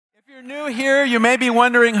If you're new here, you may be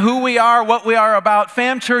wondering who we are, what we are about.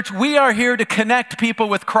 Fam Church, we are here to connect people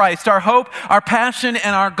with Christ. Our hope, our passion,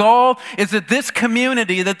 and our goal is that this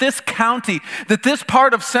community, that this county, that this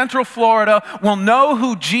part of Central Florida will know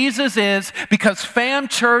who Jesus is because Fam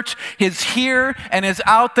Church is here and is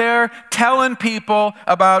out there telling people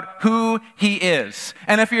about who he is.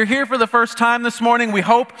 And if you're here for the first time this morning, we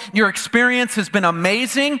hope your experience has been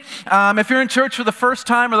amazing. If you're in church for the first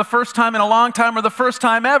time or the first time in a long time or the first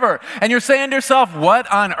time ever, and you're saying to yourself,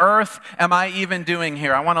 what on earth am I even doing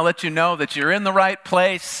here? I want to let you know that you're in the right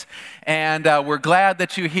place, and we're glad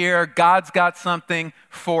that you're here. God's got something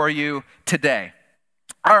for you today.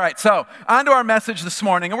 All right, so on to our message this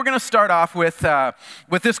morning, and we're going to start off with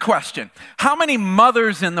this question. How many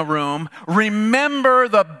mothers in the room remember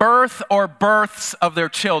the birth or births of their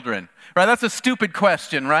children? Right, that's a stupid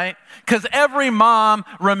question, right? Because every mom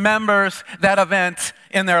remembers that event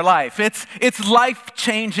in their life. It's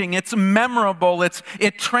life-changing, it's memorable, it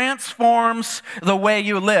transforms the way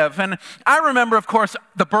you live. And I remember, of course,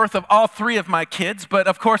 the birth of all three of my kids, but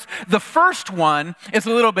of course, the first one is a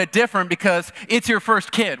little bit different because it's your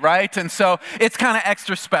first kid, right? And so it's kind of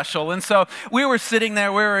extra special. And so we were sitting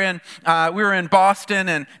there, we were in Boston,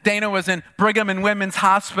 and Dana was in Brigham and Women's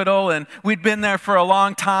Hospital, and we'd been there for a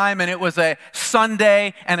long time, and it was a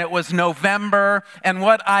Sunday, and it was November, and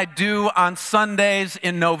what I do on Sundays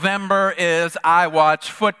in November is I watch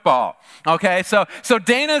football. Okay, so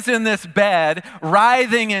Dana's in this bed,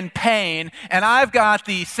 writhing in pain, and I've got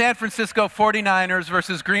the San Francisco 49ers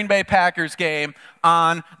versus Green Bay Packers game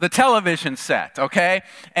on the television set, okay?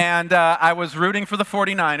 And I was rooting for the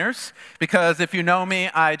 49ers because if you know me,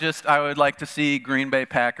 I would like to see Green Bay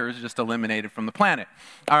Packers just eliminated from the planet,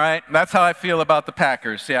 all right? That's how I feel about the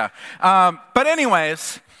Packers, yeah. But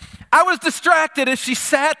anyways, I was distracted as she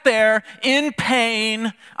sat there in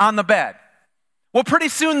pain on the bed. Well, pretty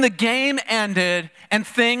soon the game ended and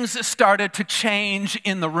things started to change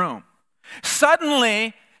in the room.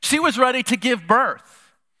 Suddenly, she was ready to give birth.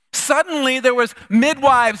 Suddenly, there was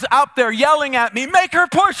midwives out there yelling at me, make her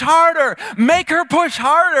push harder, make her push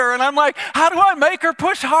harder. And I'm like, how do I make her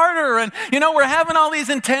push harder? And, we're having all these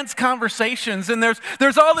intense conversations, and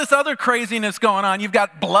there's all this other craziness going on. You've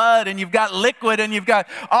got blood, and you've got liquid, and you've got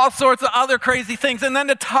all sorts of other crazy things. And then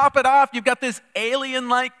to top it off, you've got this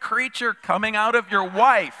alien-like creature coming out of your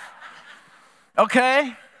wife.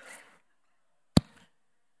 Okay?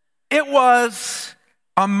 It was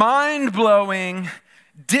a mind-blowing,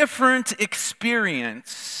 different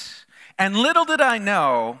experience, and little did I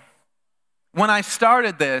know when I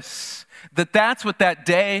started this that that's what that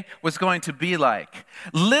day was going to be like.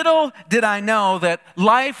 Little did I know that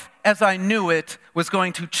life as I knew it was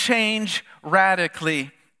going to change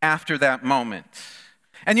radically after that moment.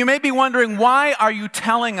 And you may be wondering, why are you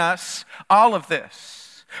telling us all of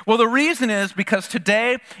this? Well, the reason is because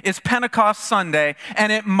today is Pentecost Sunday,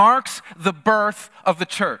 and it marks the birth of the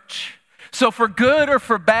church. So for good or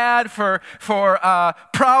for bad, for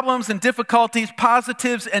problems and difficulties,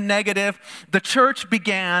 positives and negative, the church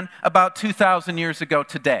began about 2,000 years ago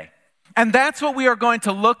today. And that's what we are going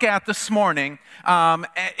to look at this morning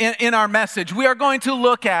in our message. We are going to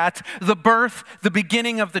look at the birth, the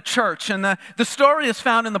beginning of the church. And the story is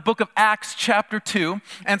found in the book of Acts chapter 2.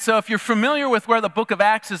 And so if you're familiar with where the book of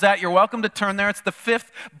Acts is at, you're welcome to turn there. It's the 5th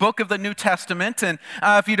book of the New Testament. And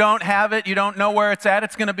if you don't have it, you don't know where it's at,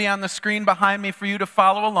 it's going to be on the screen behind me for you to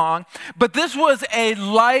follow along. But this was a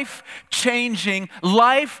life-changing,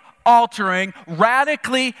 life-altering,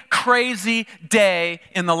 radically crazy day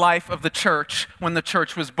in the life of the church when the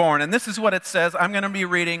church was born. And this is what it says. I'm going to be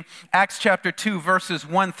reading Acts chapter 2, verses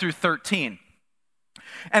 1 through 13.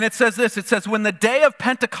 And it says this, it says, when the day of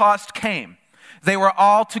Pentecost came, they were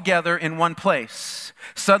all together in one place.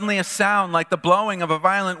 Suddenly a sound like the blowing of a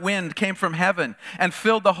violent wind came from heaven and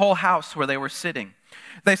filled the whole house where they were sitting.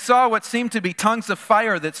 They saw what seemed to be tongues of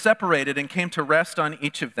fire that separated and came to rest on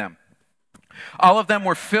each of them. All of them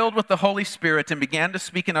were filled with the Holy Spirit and began to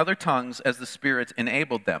speak in other tongues as the Spirit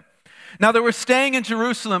enabled them. Now there were staying in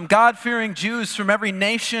Jerusalem God-fearing Jews from every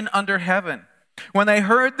nation under heaven. When they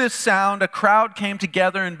heard this sound, a crowd came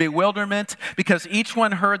together in bewilderment because each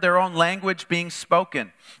one heard their own language being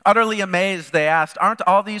spoken. Utterly amazed, they asked, aren't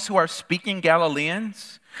all these who are speaking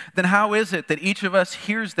Galileans? Then how is it that each of us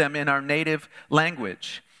hears them in our native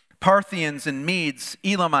language? Parthians and Medes,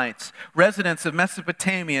 Elamites, residents of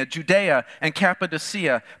Mesopotamia, Judea and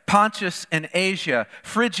Cappadocia, Pontus and Asia,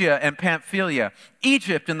 Phrygia and Pamphylia,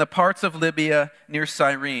 Egypt and the parts of Libya near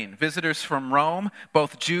Cyrene, visitors from Rome,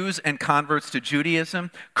 both Jews and converts to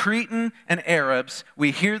Judaism, Cretan and Arabs,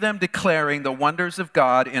 we hear them declaring the wonders of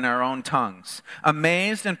God in our own tongues.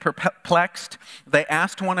 Amazed and perplexed, they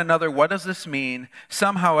asked one another, what does this mean?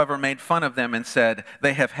 Some, however, made fun of them and said,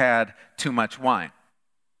 they have had too much wine.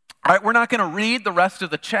 All right, we're not going to read the rest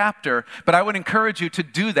of the chapter, but I would encourage you to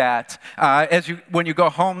do that when you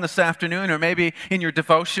go home this afternoon, or maybe in your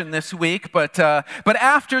devotion this week. But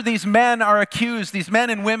after these men are accused, these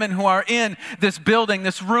men and women who are in this building,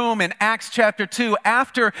 this room in Acts chapter 2,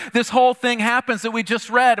 after this whole thing happens that we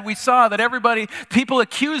just read, we saw that people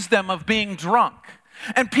accuse them of being drunk.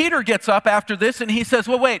 And Peter gets up after this and he says,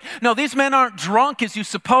 well, wait, no, these men aren't drunk as you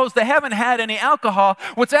suppose. They haven't had any alcohol.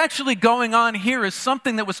 What's actually going on here is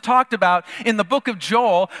something that was talked about in the book of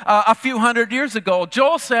Joel a few hundred years ago.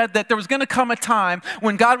 Joel said that there was going to come a time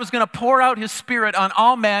when God was going to pour out his Spirit on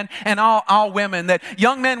all men and all women, that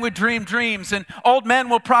young men would dream dreams and old men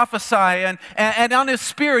will prophesy, and on his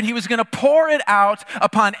Spirit he was going to pour it out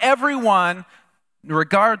upon everyone,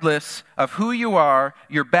 regardless of who you are,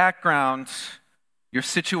 your background, your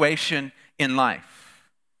situation in life.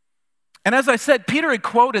 And as I said, Peter had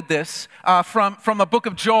quoted this from a book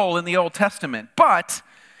of Joel in the Old Testament. But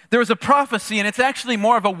there was a prophecy, and it's actually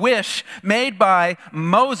more of a wish made by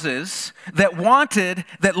Moses that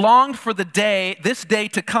longed for this day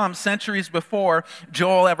to come centuries before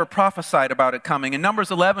Joel ever prophesied about it coming. In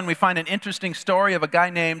Numbers 11, we find an interesting story of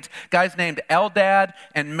guys named Eldad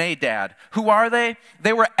and Medad. Who are they?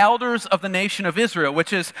 They were elders of the nation of Israel,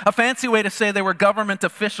 which is a fancy way to say they were government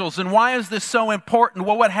officials. And why is this so important?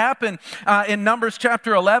 Well, what happened in Numbers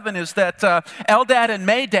chapter 11 is that Eldad and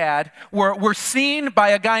Medad were seen by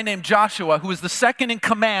a guy named Joshua, who was the second in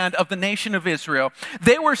command of the nation of Israel.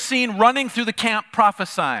 They were seen running through the camp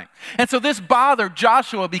prophesying. And so this bothered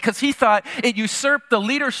Joshua because he thought it usurped the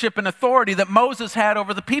leadership and authority that Moses had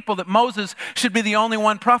over the people, that Moses should be the only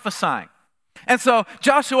one prophesying. And so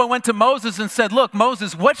Joshua went to Moses and said, look,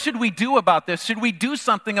 Moses, what should we do about this? Should we do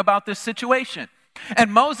something about this situation?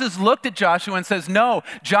 And Moses looked at Joshua and says, no,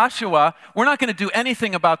 Joshua, we're not going to do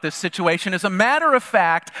anything about this situation. As a matter of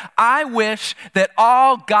fact, I wish that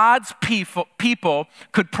all God's people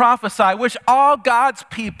could prophesy. I wish all God's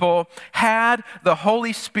people had the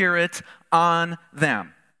Holy Spirit on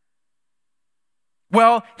them.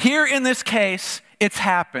 Well, here in this case, it's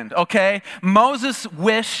happened, okay? Moses'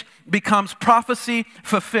 wish becomes prophecy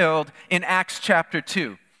fulfilled in Acts chapter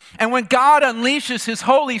 2. And when God unleashes his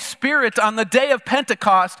Holy Spirit on the day of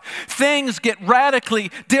Pentecost, things get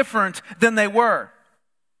radically different than they were.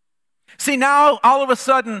 See, now all of a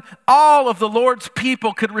sudden, all of the Lord's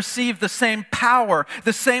people could receive the same power,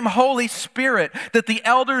 the same Holy Spirit that the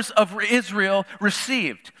elders of Israel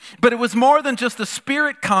received. But it was more than just the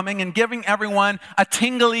Spirit coming and giving everyone a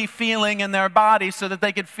tingly feeling in their body so that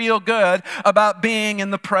they could feel good about being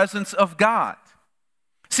in the presence of God.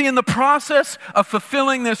 See, in the process of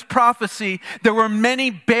fulfilling this prophecy, there were many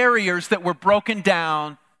barriers that were broken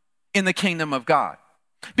down in the kingdom of God.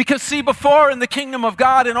 Because see, before in the kingdom of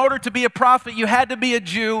God, in order to be a prophet, you had to be a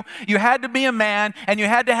Jew, you had to be a man, and you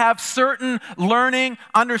had to have certain learning,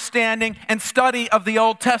 understanding, and study of the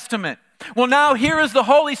Old Testament. Well, now here is the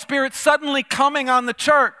Holy Spirit suddenly coming on the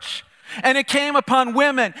church. And it came upon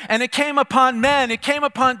women, and it came upon men, it came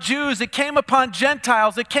upon Jews, it came upon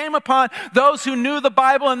Gentiles, it came upon those who knew the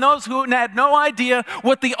Bible and those who had no idea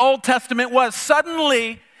what the Old Testament was.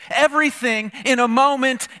 Suddenly, everything in a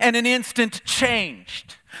moment and an instant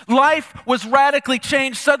changed. Life was radically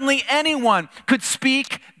changed. Suddenly anyone could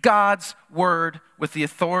speak God's word with the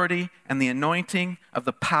authority and the anointing of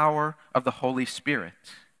the power of the Holy Spirit.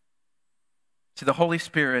 See, the Holy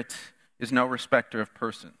Spirit is no respecter of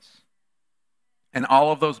persons. And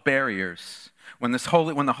all of those barriers, when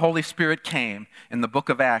the Holy Spirit came in the book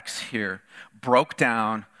of Acts here, broke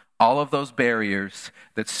down all of those barriers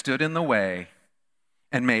that stood in the way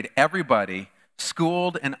and made everybody,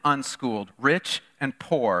 schooled and unschooled, rich and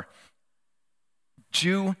poor,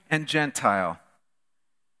 Jew and Gentile,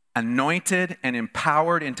 anointed and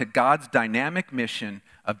empowered into God's dynamic mission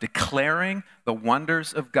of declaring the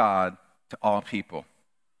wonders of God to all people.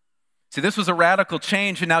 See, this was a radical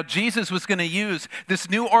change, and now Jesus was going to use this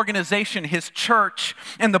new organization, his church,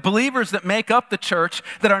 and the believers that make up the church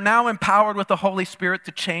that are now empowered with the Holy Spirit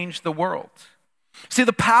to change the world. See,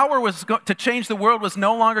 the power to change the world was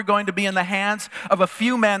no longer going to be in the hands of a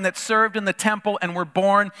few men that served in the temple and were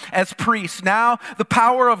born as priests. Now, the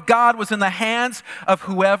power of God was in the hands of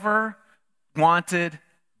whoever wanted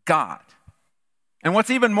God. And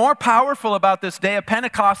what's even more powerful about this day of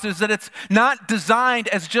Pentecost is that it's not designed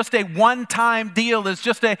as just a one-time deal, as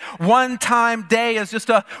just a one-time day, as just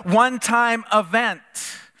a one-time event.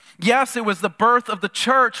 Yes, it was the birth of the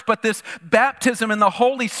church, but this baptism in the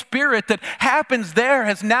Holy Spirit that happens there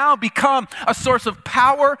has now become a source of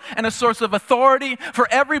power and a source of authority for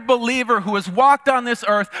every believer who has walked on this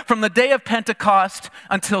earth from the day of Pentecost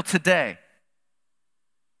until today.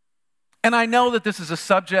 And I know that this is a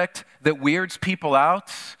subject that weirds people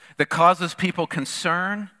out, that causes people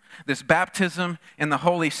concern. This baptism in the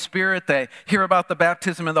Holy Spirit, they hear about the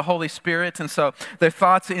baptism in the Holy Spirit, and so their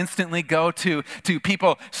thoughts instantly go to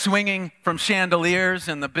people swinging from chandeliers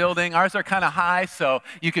in the building. Ours are kind of high, so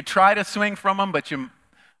you could try to swing from them, but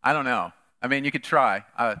I don't know. I mean, you could try.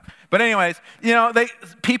 But anyways,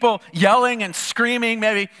 people yelling and screaming,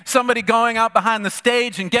 maybe somebody going out behind the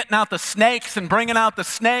stage and getting out the snakes and bringing out the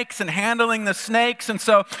snakes and handling the snakes. And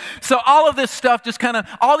so all of this stuff just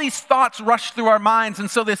all these thoughts rush through our minds. And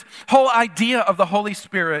so this whole idea of the Holy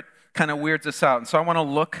Spirit kind of weirds us out. And so I want to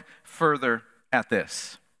look further at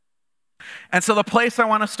this. And so the place I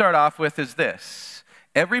want to start off with is this.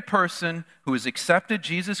 Every person who has accepted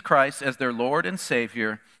Jesus Christ as their Lord and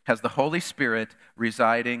Savior has the Holy Spirit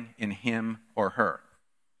residing in him or her.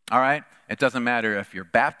 All right? It doesn't matter if you're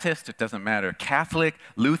Baptist, it doesn't matter Catholic,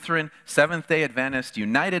 Lutheran, Seventh-day Adventist,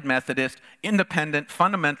 United Methodist, Independent,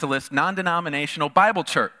 Fundamentalist, non-denominational Bible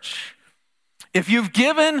church. If you've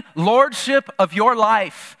given lordship of your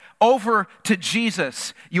life over to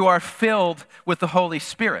Jesus, you are filled with the Holy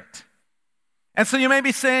Spirit. And so you may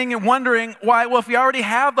be saying and wondering why, well, if you already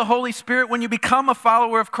have the Holy Spirit, when you become a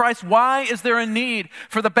follower of Christ, why is there a need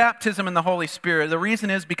for the baptism in the Holy Spirit? The reason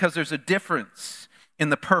is because there's a difference in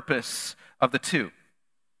the purpose of the two.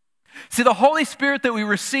 See, the Holy Spirit that we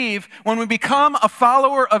receive when we become a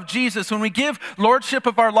follower of Jesus, when we give lordship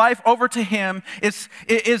of our life over to him, is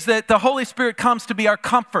that the Holy Spirit comes to be our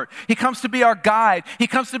comfort. He comes to be our guide. He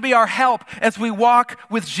comes to be our help as we walk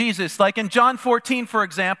with Jesus. Like in John 14, for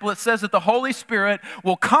example, it says that the Holy Spirit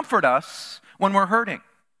will comfort us when we're hurting.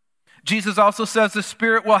 Jesus also says the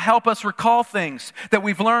Spirit will help us recall things that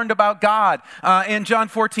we've learned about God in John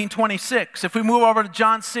 14:26. If we move over to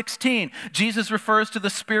John 16, Jesus refers to the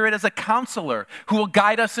Spirit as a counselor who will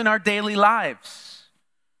guide us in our daily lives.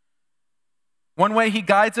 One way he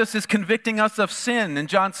guides us is convicting us of sin in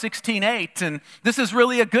John 16:8. And this is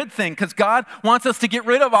really a good thing because God wants us to get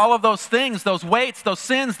rid of all of those things, those weights, those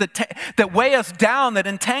sins that weigh us down, that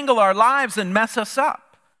entangle our lives and mess us up.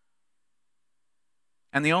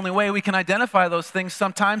 And the only way we can identify those things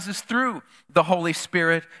sometimes is through the Holy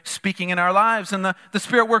Spirit speaking in our lives. And the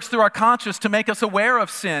Spirit works through our conscience to make us aware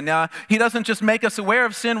of sin. He doesn't just make us aware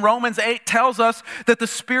of sin. Romans 8 tells us that the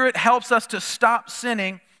Spirit helps us to stop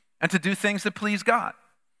sinning and to do things that please God.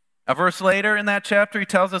 A verse later in that chapter, he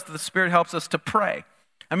tells us that the Spirit helps us to pray.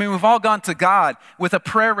 I mean, we've all gone to God with a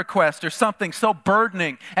prayer request or something so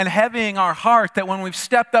burdening and heavying our heart that when we've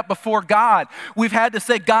stepped up before God, we've had to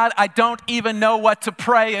say, God, I don't even know what to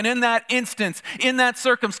pray. And in that instance, in that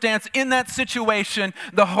circumstance, in that situation,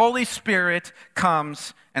 the Holy Spirit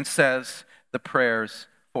comes and says the prayers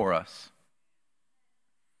for us.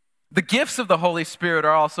 The gifts of the Holy Spirit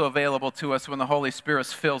are also available to us when the Holy Spirit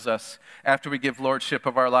fills us after we give lordship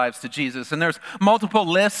of our lives to Jesus. And there's multiple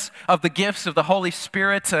lists of the gifts of the Holy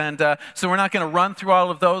Spirit, and so we're not going to run through all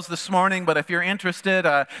of those this morning, but if you're interested,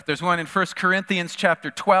 there's one in 1 Corinthians chapter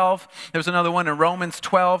 12. There's another one in Romans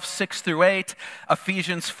 12, 6 through 8,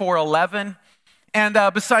 Ephesians 4:11.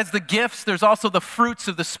 And besides the gifts, there's also the fruits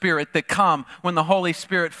of the Spirit that come when the Holy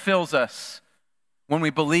Spirit fills us, when we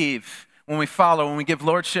believe, when we follow, when we give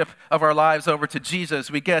lordship of our lives over to Jesus.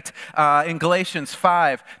 We get in Galatians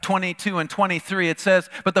 5:22 and 23, it says,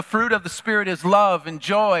 but the fruit of the Spirit is love and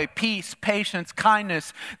joy, peace, patience,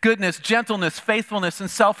 kindness, goodness, gentleness, faithfulness, and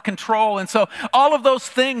self-control. And so all of those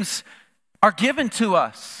things are given to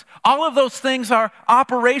us. All of those things are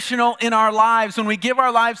operational in our lives when we give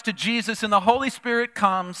our lives to Jesus and the Holy Spirit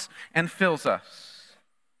comes and fills us.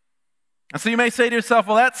 And so you may say to yourself,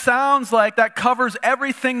 well, that sounds like that covers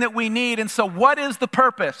everything that we need. And so what is the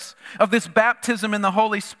purpose of this baptism in the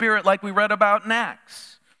Holy Spirit like we read about in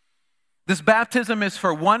Acts? This baptism is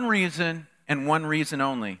for one reason and one reason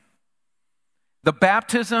only. The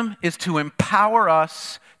baptism is to empower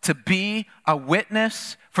us to be a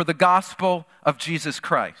witness for the gospel of Jesus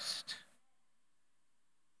Christ.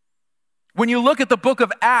 When you look at the book of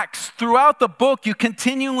Acts, throughout the book, you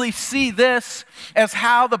continually see this as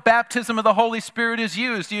how the baptism of the Holy Spirit is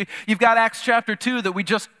used. You've got Acts chapter 2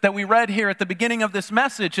 that we read here at the beginning of this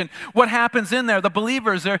message. And what happens in there? The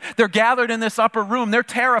believers, they're gathered in this upper room. They're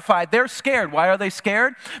terrified. They're scared. Why are they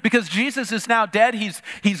scared? Because Jesus is now dead.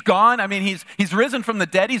 He's gone. I mean, he's risen from the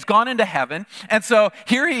dead. He's gone into heaven. And so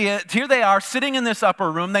here they are sitting in this upper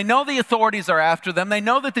room. They know the authorities are after them. They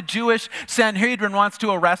know that the Jewish Sanhedrin wants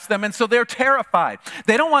to arrest them. And so they're terrified.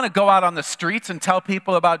 They don't want to go out on the streets and tell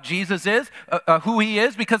people about Jesus who he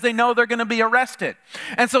is, because they know they're going to be arrested.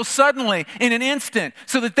 And so suddenly, in an instant,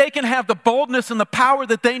 so that they can have the boldness and the power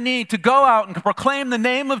that they need to go out and proclaim the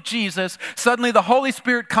name of Jesus, suddenly the Holy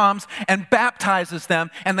Spirit comes and baptizes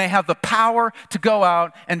them, and they have the power to go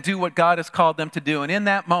out and do what God has called them to do. And in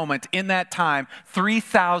that moment, in that time,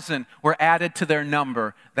 3,000 were added to their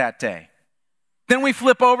number that day. Then we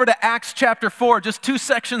flip over to Acts chapter 4, just 2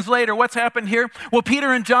 sections later. What's happened here? Well,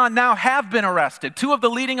 Peter and John now have been arrested. 2 of the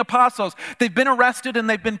leading apostles, they've been arrested and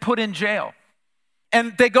they've been put in jail.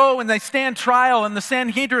 And they go and they stand trial, and the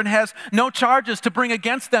Sanhedrin has no charges to bring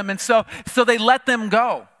against them. And so they let them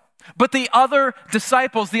go. But the other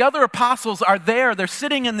disciples, the other apostles are there. They're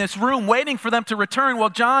sitting in this room waiting for them to return.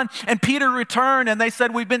 Well, John and Peter return, and they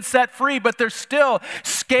said, we've been set free, but they're still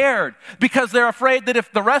scared because they're afraid that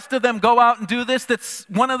if the rest of them go out and do this, that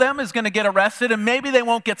one of them is going to get arrested, and maybe they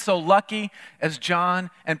won't get so lucky as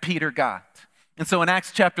John and Peter got. And so in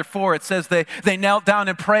Acts chapter 4, it says they knelt down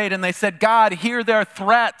and prayed, and they said, God, hear their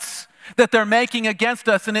threats that they're making against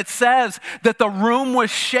us. And it says that the room was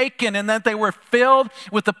shaken and that they were filled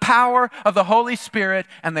with the power of the Holy Spirit,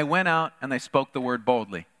 and they went out and they spoke the word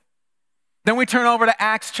boldly. Then we turn over to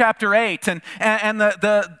Acts chapter 8, and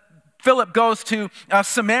Philip goes to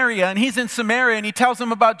Samaria, and he's in Samaria, and he tells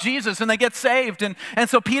them about Jesus, and they get saved. And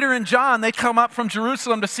so Peter and John, they come up from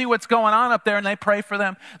Jerusalem to see what's going on up there, and they pray for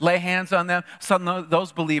them, lay hands on them. Suddenly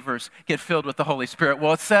those believers get filled with the Holy Spirit.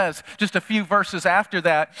 Well, it says just a few verses after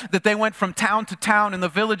that they went from town to town in the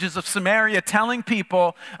villages of Samaria telling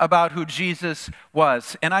people about who Jesus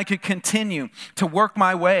was. And I could continue to work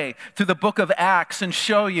my way through the book of Acts and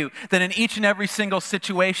show you that in each and every single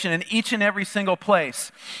situation, in each and every single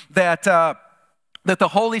place, that the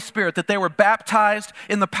Holy Spirit, that they were baptized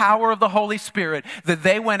in the power of the Holy Spirit, that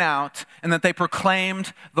they went out and that they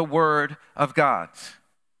proclaimed the word of God.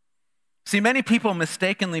 See, many people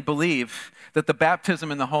mistakenly believe that the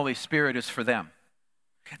baptism in the Holy Spirit is for them,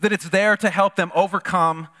 that it's there to help them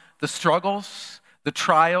overcome the struggles, the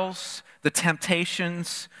trials, the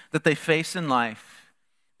temptations that they face in life.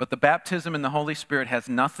 But the baptism in the Holy Spirit has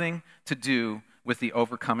nothing to do with the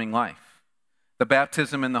overcoming life. The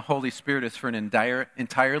baptism in the Holy Spirit is for an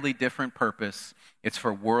entirely different purpose. It's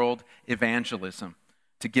for world evangelism,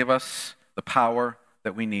 to give us the power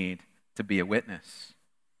that we need to be a witness.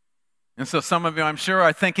 And so some of you, I'm sure,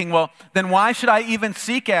 are thinking, well, then why should I even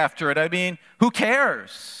seek after it? I mean, who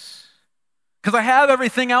cares? Because I have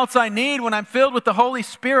everything else I need when I'm filled with the Holy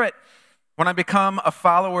Spirit, when I become a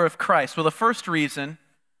follower of Christ. Well, the first reason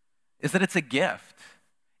is that it's a gift.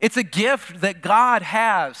 It's a gift that God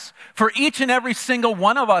has for each and every single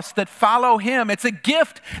one of us that follow him. It's a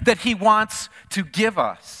gift that he wants to give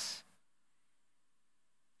us.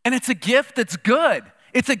 And it's a gift that's good.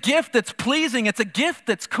 It's a gift that's pleasing. It's a gift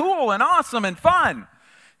that's cool and awesome and fun.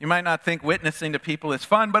 You might not think witnessing to people is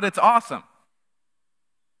fun, but it's awesome.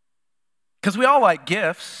 Because we all like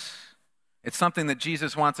gifts. It's something that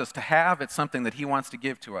Jesus wants us to have. It's something that he wants to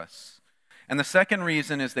give to us. And the second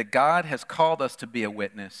reason is that God has called us to be a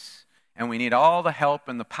witness, and we need all the help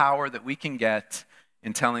and the power that we can get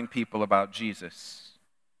in telling people about Jesus.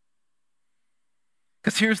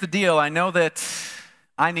 Because here's the deal. I know that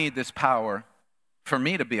I need this power for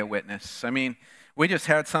me to be a witness. I mean, I just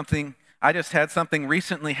had something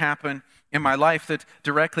recently happen in my life that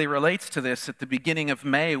directly relates to this. At the beginning of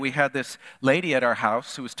May, we had this lady at our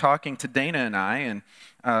house who was talking to Dana and I,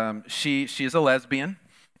 and she's a lesbian.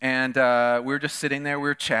 And we were just sitting there, we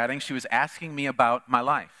were chatting. She was asking me about my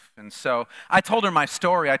life. And so I told her my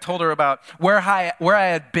story. I told her about where I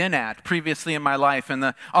had been at previously in my life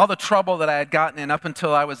and all the trouble that I had gotten in up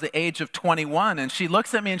until I was the age of 21. And she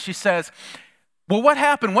looks at me and she says, well, what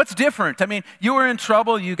happened? What's different? I mean, you were in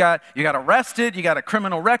trouble. You got arrested. You got a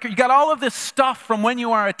criminal record. You got all of this stuff from when you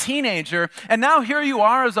were a teenager. And now here you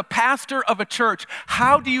are as a pastor of a church.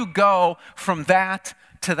 How do you go from that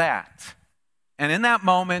to that? And in that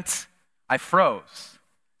moment, I froze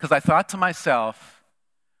because I thought to myself,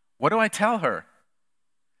 what do I tell her?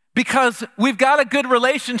 Because we've got a good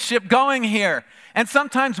relationship going here. And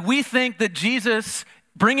sometimes we think that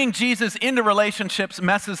bringing Jesus into relationships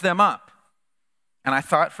messes them up. And I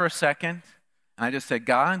thought for a second, and I just said,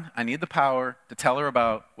 God, I need the power to tell her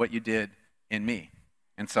about what you did in me.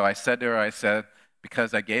 And so I said to her,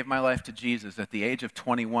 because I gave my life to Jesus at the age of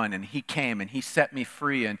 21, and he came and he set me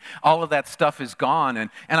free, and all of that stuff is gone,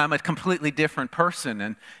 and I'm a completely different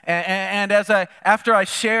person. And after I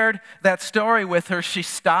shared that story with her, she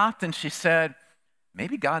stopped and she said,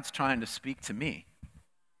 maybe God's trying to speak to me.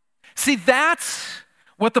 See, that's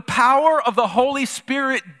what the power of the Holy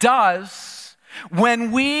Spirit does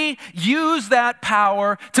when we use that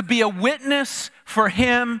power to be a witness for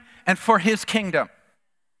him and for his kingdom.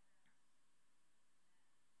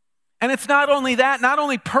 And it's not only that, not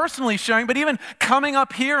only personally sharing, but even coming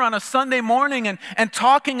up here on a Sunday morning and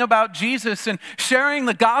talking about Jesus and sharing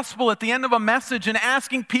the gospel at the end of a message and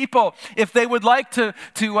asking people if they would like to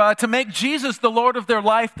make Jesus the Lord of their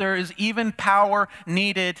life. There is even power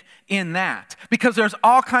needed in that, because there's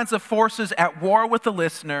all kinds of forces at war with the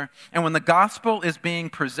listener, and when the gospel is being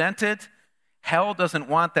presented, hell doesn't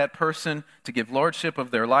want that person to give lordship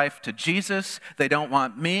of their life to Jesus. They don't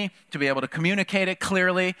want me to be able to communicate it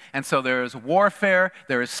clearly. And so there is warfare.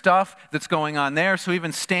 There is stuff that's going on there. So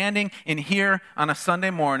even standing in here on a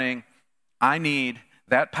Sunday morning, I need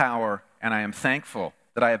that power, and I am thankful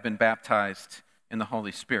that I have been baptized in the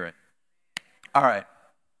Holy Spirit. All right.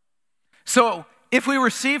 So if we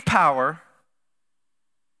receive power,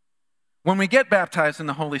 when we get baptized in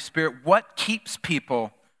the Holy Spirit, what keeps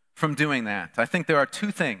people from doing that? I think there are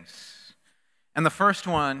two things. And the first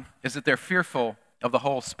one is that they're fearful of the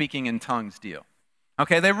whole speaking in tongues deal.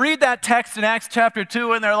 Okay, they read that text in Acts chapter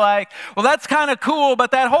 2 and they're like, well, that's kind of cool,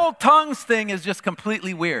 but that whole tongues thing is just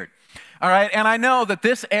completely weird. All right, and I know that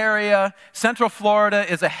this area, Central Florida,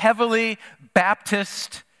 is a heavily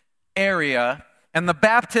Baptist area, and the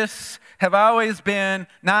Baptists have always been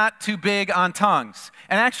not too big on tongues.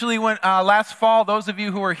 And actually, when last fall, those of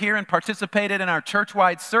you who were here and participated in our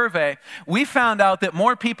church-wide survey, we found out that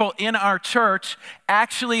more people in our church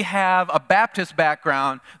actually have a Baptist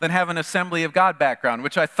background than have an Assembly of God background,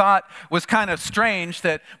 which I thought was kind of strange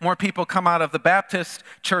that more people come out of the Baptist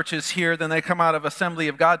churches here than they come out of Assembly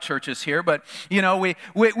of God churches here. But, you know,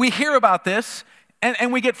 we hear about this,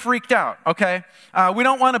 and we get freaked out, okay? We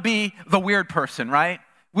don't want to be the weird person, right?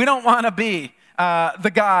 We don't want to be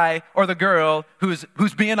the guy or the girl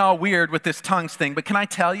who's being all weird with this tongues thing. But can I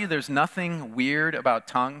tell you, there's nothing weird about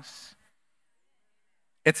tongues?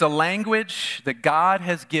 It's a language that God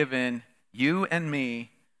has given you and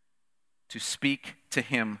me to speak to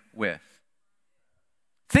him with.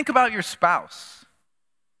 Think about your spouse.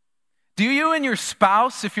 Do you and your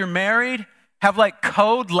spouse, if you're married, have like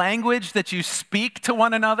code language that you speak to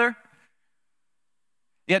one another?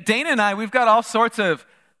 Yeah, Dana and I, we've got all sorts of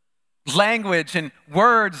language and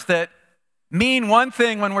words that mean one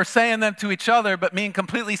thing when we're saying them to each other, but mean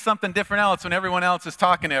completely something different else when everyone else is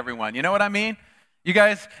talking to everyone. You know what I mean? You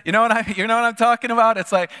guys, you know what I'm talking about?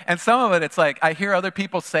 It's like, and some of it, it's like I hear other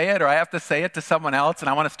people say it, or I have to say it to someone else, and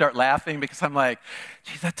I want to start laughing because I'm like,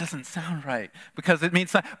 geez, that doesn't sound right, because it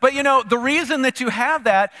means something. But you know, the reason that you have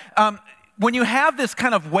that, when you have this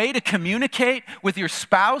kind of way to communicate with your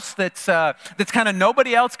spouse that's kind of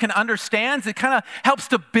nobody else can understand, it kind of helps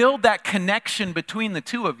to build that connection between the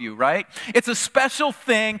two of you, right? It's a special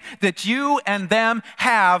thing that you and them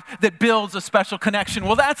have that builds a special connection.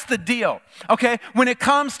 Well, that's the deal, okay? When it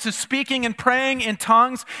comes to speaking and praying in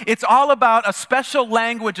tongues, it's all about a special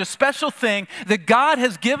language, a special thing that God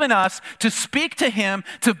has given us to speak to him,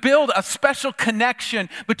 to build a special connection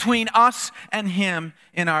between us and him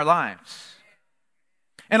in our lives.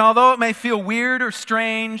 And although it may feel weird or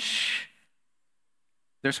strange,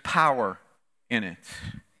 there's power in it.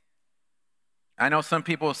 I know some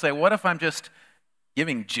people will say, what if I'm just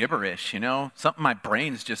giving gibberish, you know? Something my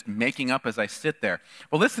brain's just making up as I sit there.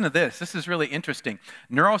 Well, listen to this. This is really interesting.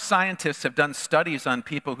 Neuroscientists have done studies on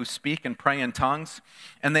people who speak and pray in tongues,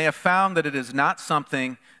 and they have found that it is not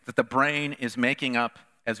something that the brain is making up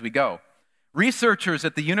as we go. Researchers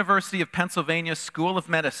at the University of Pennsylvania School of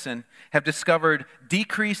Medicine have discovered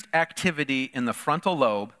decreased activity in the frontal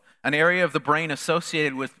lobe, an area of the brain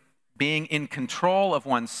associated with being in control of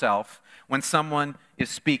oneself when someone is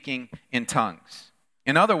speaking in tongues.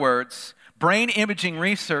 In other words, brain imaging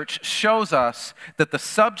research shows us that the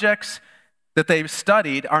subjects that they've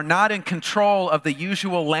studied are not in control of the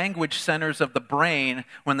usual language centers of the brain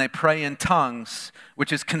when they pray in tongues,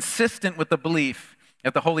 which is consistent with the belief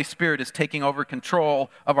that the Holy Spirit is taking over control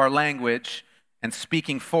of our language and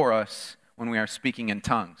speaking for us when we are speaking in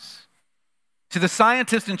tongues. So the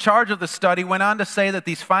scientist in charge of the study went on to say that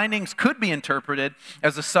these findings could be interpreted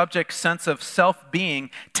as the subject's sense of self being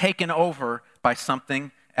taken over by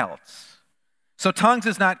something else. So tongues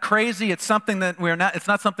is not crazy. It's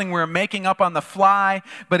not something we're making up on the fly,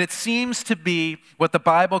 but it seems to be what the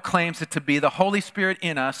Bible claims it to be, the Holy Spirit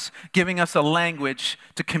in us, giving us a language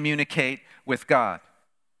to communicate with God.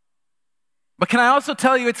 But can I also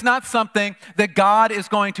tell you, it's not something that God is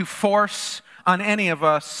going to force on any of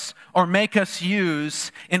us or make us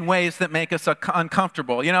use in ways that make us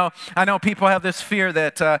uncomfortable. You know, I know people have this fear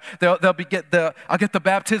that I'll get the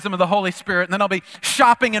baptism of the Holy Spirit, and then I'll be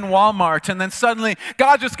shopping in Walmart, and then suddenly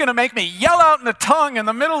God's just going to make me yell out in a tongue in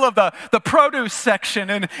the middle of the produce section,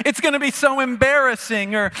 and it's going to be so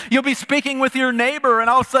embarrassing. Or you'll be speaking with your neighbor, and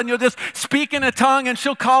all of a sudden you'll just speak in a tongue, and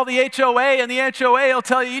she'll call the HOA, and the HOA will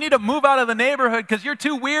tell you need to move out of the neighborhood because you're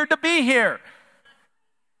too weird to be here.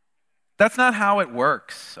 That's not how it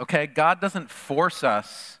works, okay? God doesn't force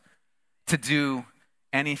us to do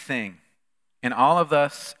anything. In all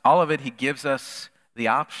of it, he gives us the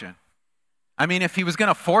option. I mean, if he was going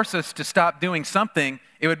to force us to stop doing something,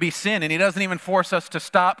 it would be sin, and he doesn't even force us to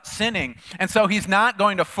stop sinning. And so he's not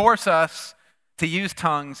going to force us to use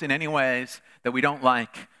tongues in any ways that we don't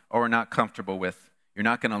like or we're not comfortable with. You're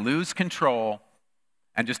not going to lose control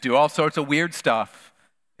and just do all sorts of weird stuff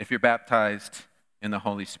if you're baptized in the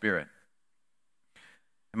Holy Spirit.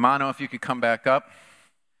 Mano, if you could come back up.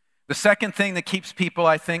 The second thing that keeps people,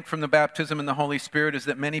 I think, from the baptism in the Holy Spirit is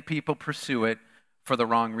that many people pursue it for the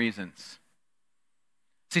wrong reasons.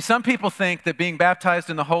 See, some people think that being baptized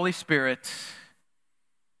in the Holy Spirit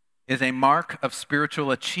is a mark of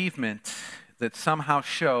spiritual achievement that somehow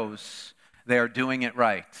shows they are doing it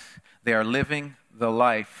right. They are living the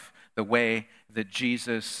life the way that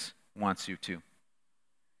Jesus wants you to.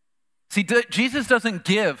 See, Jesus doesn't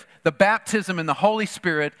give the baptism in the Holy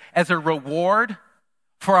Spirit as a reward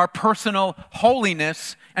for our personal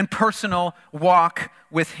holiness and personal walk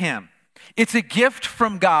with him. It's a gift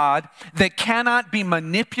from God that cannot be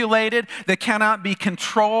manipulated, that cannot be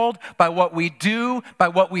controlled by what we do, by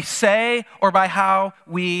what we say, or by how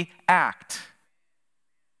we act.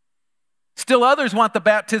 Still others want the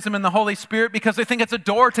baptism in the Holy Spirit because they think it's a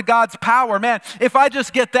door to God's power. Man, if I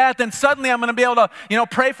just get that, then suddenly I'm going to be able to,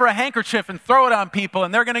 pray for a handkerchief and throw it on people,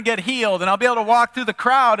 and they're going to get healed, and I'll be able to walk through the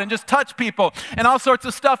crowd and just touch people, and all sorts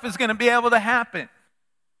of stuff is going to be able to happen.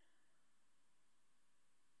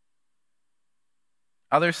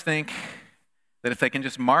 Others think that if they can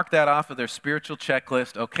just mark that off of their spiritual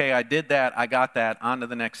checklist, okay, I did that, I got that, on to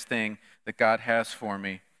the next thing that God has for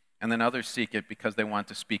me. And then others seek it because they want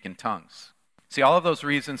to speak in tongues. See, all of those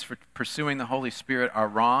reasons for pursuing the Holy Spirit are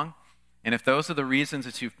wrong. And if those are the reasons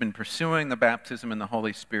that you've been pursuing the baptism in the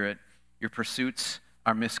Holy Spirit, your pursuits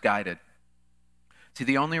are misguided. See,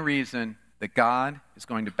 the only reason that God is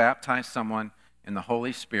going to baptize someone in the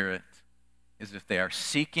Holy Spirit is if they are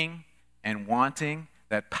seeking and wanting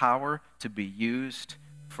that power to be used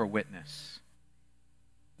for witness.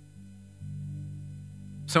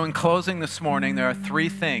 So in closing this morning, there are 3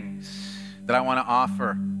 things that I want to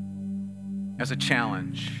offer as a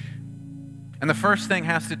challenge. And the first thing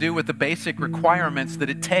has to do with the basic requirements that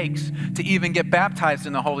it takes to even get baptized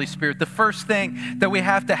in the Holy Spirit. The first thing that we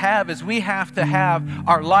have to have is we have to have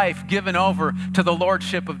our life given over to the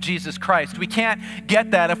Lordship of Jesus Christ. We can't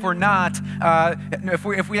get that if we're not,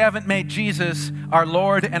 if we haven't made Jesus our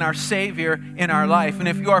Lord and our Savior in our life. And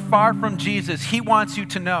if you are far from Jesus, he wants you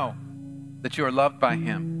to know that you are loved by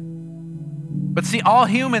him. But see, all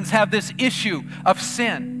humans have this issue of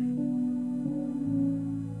sin.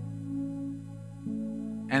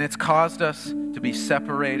 And it's caused us to be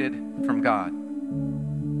separated from God.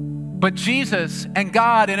 But Jesus and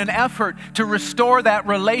God, in an effort to restore that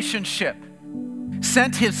relationship,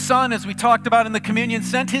 sent his son, as we talked about in the communion,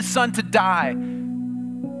 sent his son to die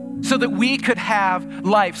so that we could have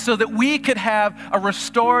life, so that we could have a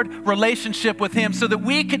restored relationship with him, so that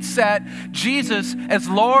we could set Jesus as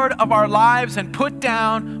Lord of our lives and put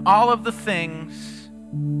down all of the things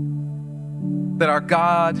that are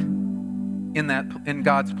God in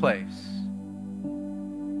God's place.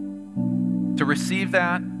 To receive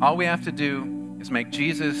that, all we have to do is make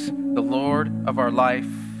Jesus the Lord of our life.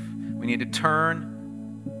 We need to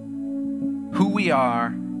turn who we are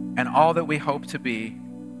and all that we hope to be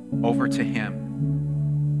over to him.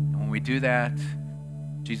 And when we do that,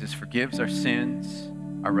 Jesus forgives our sins,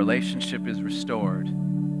 our relationship is restored,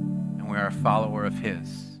 and we are a follower of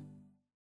his.